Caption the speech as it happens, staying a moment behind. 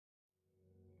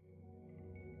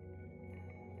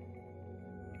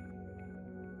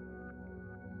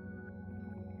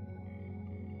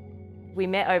We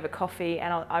met over coffee,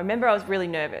 and I remember I was really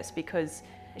nervous because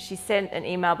she sent an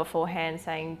email beforehand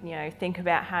saying, you know, think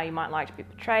about how you might like to be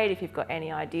portrayed, if you've got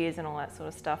any ideas and all that sort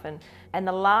of stuff. And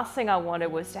the last thing I wanted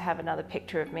was to have another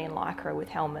picture of me in Lycra with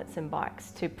helmets and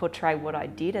bikes to portray what I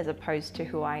did as opposed to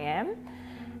who I am.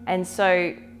 And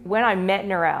so when I met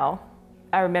Narelle,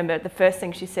 I remember the first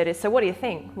thing she said is, so what do you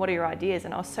think? What are your ideas?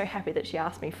 And I was so happy that she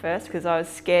asked me first, because I was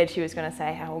scared she was going to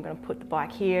say how we're going to put the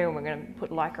bike here and we're going to put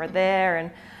Lycra there.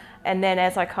 And then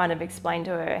as I kind of explained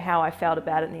to her how I felt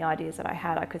about it and the ideas that I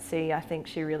had, I could see, I think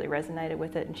she really resonated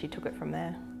with it, and she took it from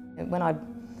there. When I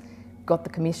got the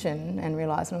commission and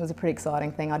realised, and it was a pretty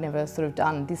exciting thing, I'd never sort of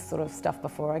done this sort of stuff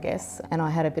before, I guess, and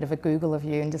I had a bit of a Google of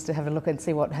you and just to have a look and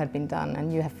see what had been done,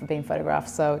 and you have been photographed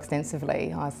so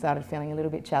extensively, I started feeling a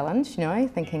little bit challenged, you know,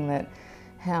 thinking that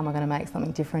how am I going to make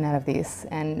something different out of this?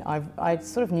 And I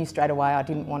sort of knew straight away I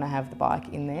didn't want to have the bike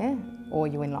in there or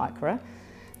you in Lycra.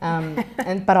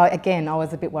 But I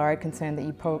was a bit worried, concerned that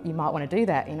you might want to do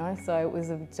that, you know. So it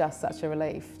was just such a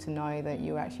relief to know that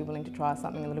you were actually willing to try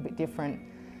something a little bit different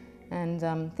and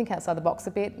think outside the box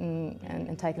a bit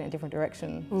and take it in a different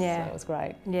direction. Yeah. So it was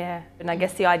great. Yeah, and I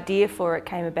guess the idea for it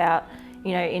came about,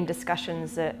 you know, in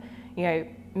discussions that, you know,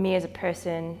 me as a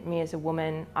person, me as a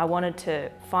woman, I wanted to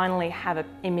finally have an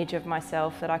image of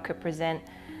myself that I could present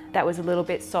that was a little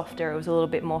bit softer, it was a little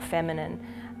bit more feminine.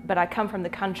 But I come from the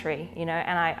country, you know,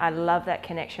 and I love that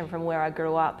connection from where I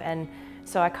grew up. And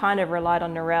so I kind of relied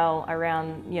on Narelle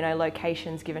around, you know,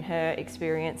 locations, given her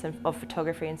experience of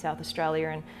photography in South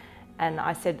Australia. And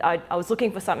I said I was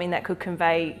looking for something that could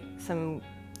convey some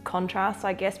contrast,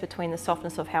 I guess, between the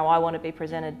softness of how I want to be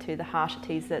presented to the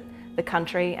harshities that the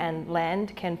country and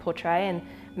land can portray. And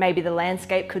maybe the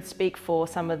landscape could speak for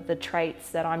some of the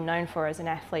traits that I'm known for as an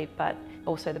athlete, but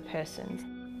also the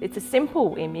person. It's a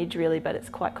simple image really, but it's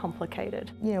quite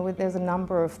complicated. You know, there's a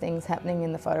number of things happening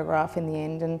in the photograph in the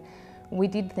end, and we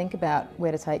did think about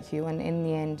where to take you, and in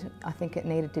the end I think it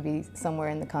needed to be somewhere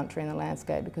in the country and the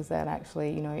landscape, because that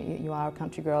actually, you know, you are a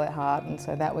country girl at heart, and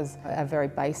so that was a very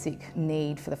basic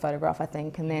need for the photograph, I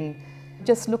think. And then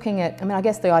just looking at, I mean, I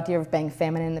guess the idea of being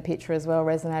feminine in the picture as well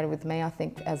resonated with me. I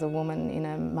think as a woman in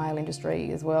a male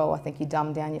industry as well, I think you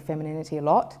dumb down your femininity a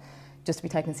lot, just to be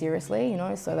taken seriously, you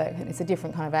know, so that it's a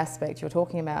different kind of aspect you're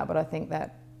talking about, but I think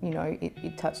that, you know,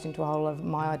 it touched into a whole lot of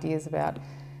my ideas about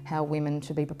how women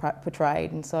should be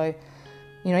portrayed. And so,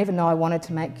 you know, even though I wanted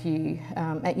to make you,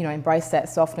 you know, embrace that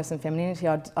softness and femininity,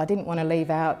 I didn't want to leave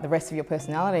out the rest of your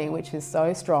personality, which is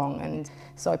so strong and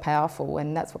so powerful,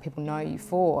 and that's what people know you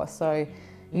for. So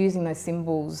using those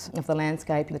symbols of the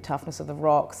landscape, the toughness of the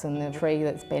rocks and the tree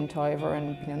that's bent over,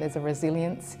 and, you know, there's a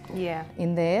resilience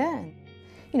in there.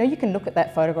 You know, you can look at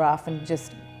that photograph and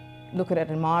just look at it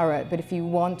and admire it, but if you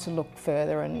want to look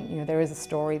further, and, you know, there is a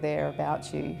story there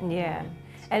about you. Yeah,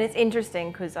 and it's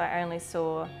interesting because I only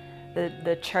saw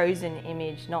the chosen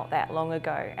image not that long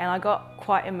ago, and I got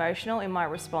quite emotional in my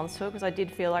response to it because I did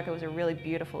feel like it was a really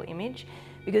beautiful image.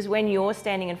 Because when you're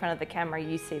standing in front of the camera,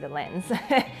 you see the lens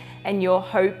and you're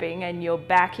hoping and you're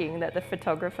backing that the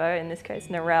photographer, in this case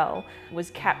Narelle,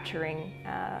 was capturing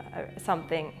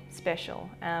something special,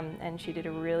 and she did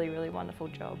a really, really wonderful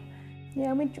job.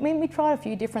 Yeah, we tried a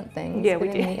few different things. Yeah, we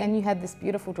did. And you had this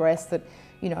beautiful dress that,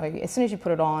 you know, as soon as you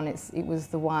put it on, it was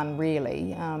the one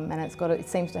really, and it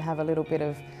seems to have a little bit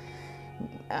of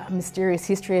mysterious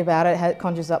history about it. It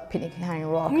conjures up Picnic at Hanging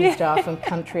Rock and stuff, and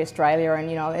country Australia, and,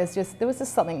 you know, there was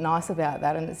just something nice about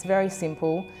that, and it's very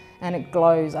simple and it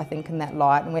glows, I think, in that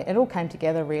light, and it all came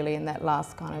together really in that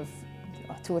last kind of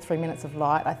 2 or 3 minutes of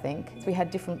light, I think. So we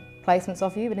had different placements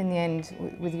of you, but in the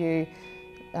end, with you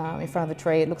in front of the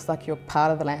tree, it looks like you're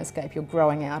part of the landscape. You're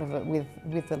growing out of it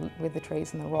with the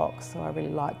trees and the rocks. So I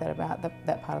really like that about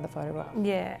that part of the photograph.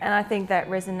 Yeah, and I think that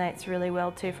resonates really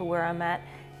well too for where I'm at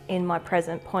in my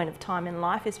present point of time in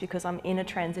life, is because I'm in a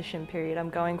transition period. I'm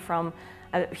going from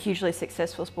a hugely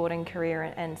successful sporting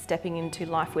career and stepping into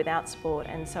life without sport,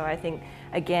 and so I think,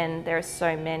 again, there are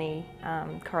so many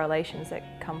correlations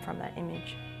that come from that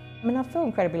image. I mean, I feel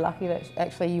incredibly lucky that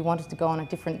actually you wanted to go on a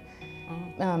different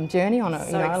journey on it.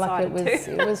 So you know, like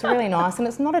it was really nice, and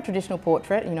it's not a traditional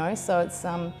portrait, you know, so it's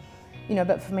you know,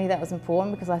 but for me that was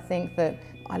important because I think that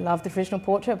I love the traditional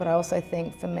portrait, but I also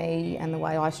think for me and the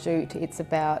way I shoot, it's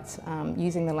about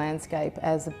using the landscape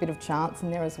as a bit of chance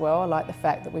in there as well. I like the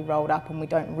fact that we rolled up and we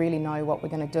don't really know what we're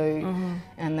going to do,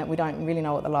 and that we don't really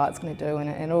know what the light's going to do,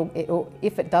 and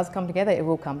if it does come together, it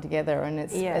will come together, and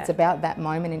it's about that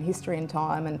moment in history and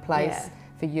time and place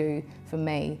for you, for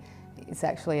me. It's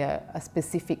actually a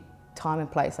specific time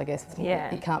and place, I guess.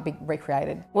 It can't be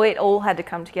recreated. Well, it all had to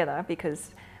come together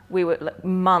because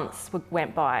months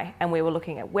went by and we were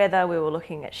looking at weather, we were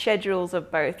looking at schedules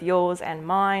of both yours and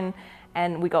mine,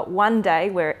 and we got one day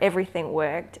where everything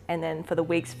worked, and then for the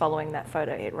weeks following that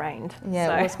photo it rained. Yeah,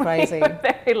 so it was crazy. We were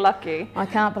very lucky. I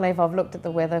can't believe I've looked at the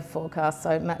weather forecast,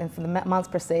 so for the months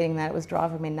preceding that it was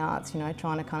driving me nuts, you know,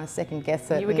 trying to kind of second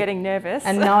guess it. You were getting nervous.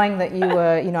 And knowing that you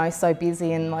were, you know, so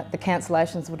busy, and like the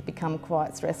cancellations would become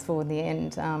quite stressful in the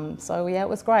end. So yeah, it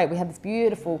was great. We had this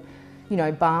beautiful, you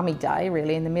know, balmy day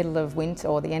really in the middle of winter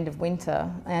or the end of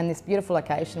winter, and this beautiful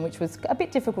location which was a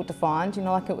bit difficult to find, you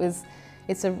know, like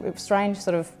it's a strange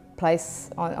sort of place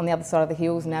on the other side of the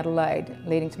hills in Adelaide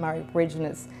leading to Murray Bridge, and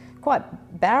it's quite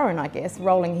barren, I guess,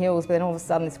 rolling hills, but then all of a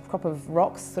sudden this crop of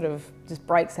rocks sort of just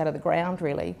breaks out of the ground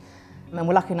really. And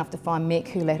we're lucky enough to find Mick,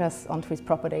 who led us onto his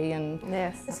property, and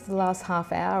yes, for the last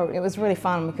half hour it was really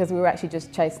fun because we were actually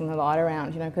just chasing the light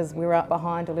around, you know, because we were up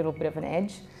behind a little bit of an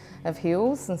edge of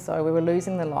hills, and so we were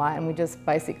losing the light, and we just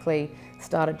basically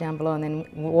started down below and then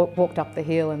walked up the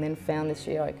hill and then found this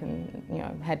she oak, and you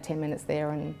know, had 10 minutes there,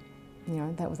 and you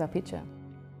know, that was our picture.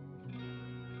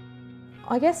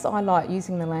 I guess I like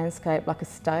using the landscape like a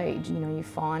stage. You know, you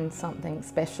find something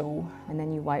special and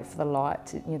then you wait for the light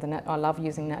to, you know, I love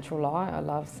using natural light. I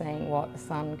love seeing what the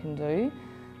sun can do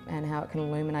and how it can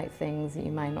illuminate things that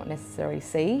you may not necessarily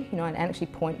see, you know, and actually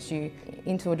points you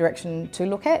into a direction to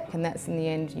look at, and that's in the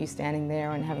end you standing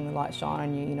there and having the light shine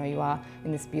on you. You know, you are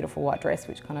in this beautiful white dress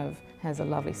which kind of has a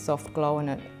lovely soft glow in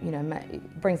it, you know,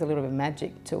 it brings a little bit of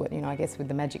magic to it, you know, I guess with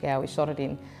the magic hour we shot it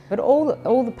in. But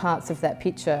all the parts of that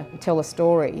picture tell a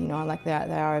story, you know, like they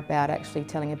are about actually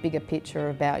telling a bigger picture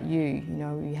about you. You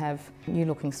know, you have you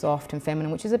looking soft and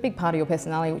feminine, which is a big part of your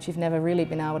personality, which you've never really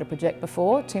been able to project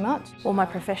before too much. Well, my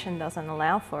profession doesn't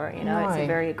allow for it, you know. No. It's a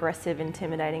very aggressive,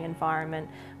 intimidating environment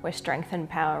where strength and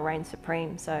power reign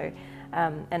supreme. So,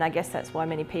 and I guess that's why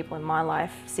many people in my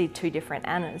life see two different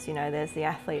Annas. You know, there's the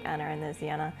athlete Anna and there's the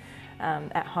Anna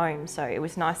at home. So it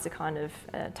was nice to kind of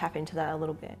tap into that a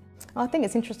little bit. I think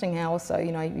it's interesting how also,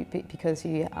 you know, because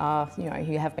you are, you know,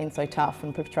 you have been so tough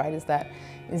and portrayed as that,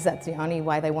 is that's the only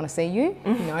way they want to see you,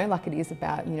 you know, like it is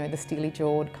about, you know, the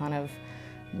steely-jawed kind of,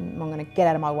 I'm going to get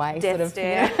out of my way Death sort of,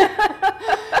 stare.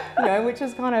 you know, which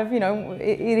is kind of, you know,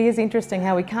 it is interesting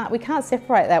how we can't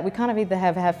separate that. We kind of either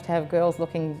have to have girls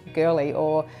looking girly,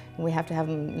 or we have to have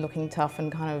them looking tough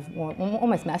and kind of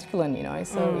almost masculine, you know.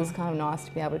 So it was kind of nice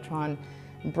to be able to try and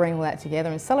bring all that together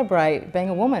and celebrate being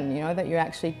a woman, you know, that you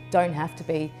actually don't have to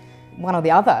be one or the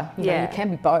other. You know, you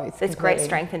can be both. There's great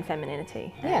strength in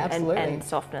femininity and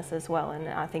softness as well, and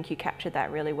I think you captured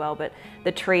that really well. But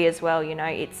the tree as well, you know,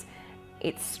 it's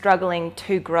struggling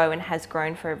to grow and has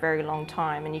grown for a very long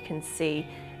time, and you can see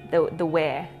the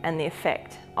wear and the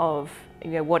effect of,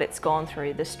 you know, what it's gone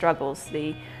through, the struggles,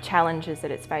 the challenges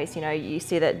that it's faced. You know, you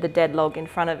see that the dead log in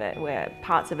front of it where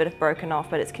parts of it have broken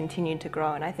off, but it's continued to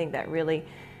grow, and I think that really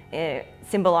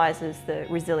symbolises the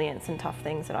resilience and tough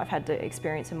things that I've had to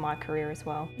experience in my career as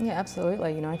well. Yeah,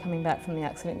 absolutely. You know, coming back from the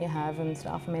accident you have and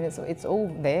stuff, I mean, it's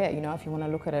all there, you know, if you want to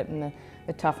look at it, and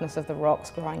the toughness of the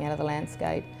rocks growing out of the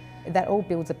landscape. That all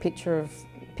builds a picture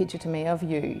to me of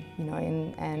you, you know,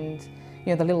 and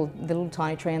you know, the little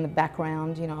tiny tree in the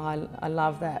background, you know, I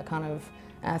love that kind of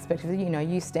aspect of, you know,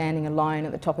 you standing alone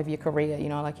at the top of your career, you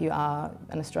know, like you are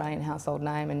an Australian household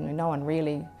name, and no one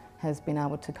really has been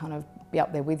able to kind of be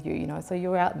up there with you, you know, so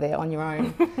you're out there on your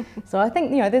own. So I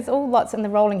think, you know, there's all lots, and the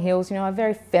rolling hills, you know, are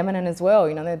very feminine as well,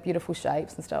 you know, they're beautiful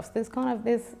shapes and stuff. So there's kind of,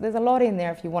 there's a lot in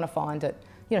there if you want to find it.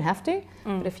 You don't have to,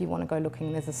 but if you want to go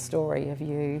looking, there's a story of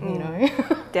you, you know.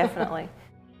 Definitely.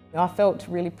 I felt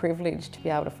really privileged to be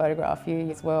able to photograph you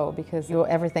as well, because you're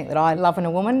everything that I love in a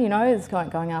woman, you know, is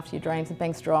going after your dreams and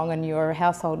being strong, and you're a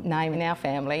household name in our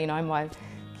family. You know, my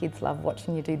kids love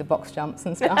watching you do the box jumps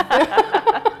and stuff.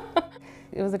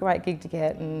 It was a great gig to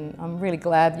get, and I'm really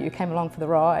glad that you came along for the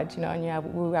ride, you know, and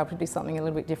we were able to do something a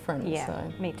little bit different. Yeah,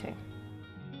 so. me too.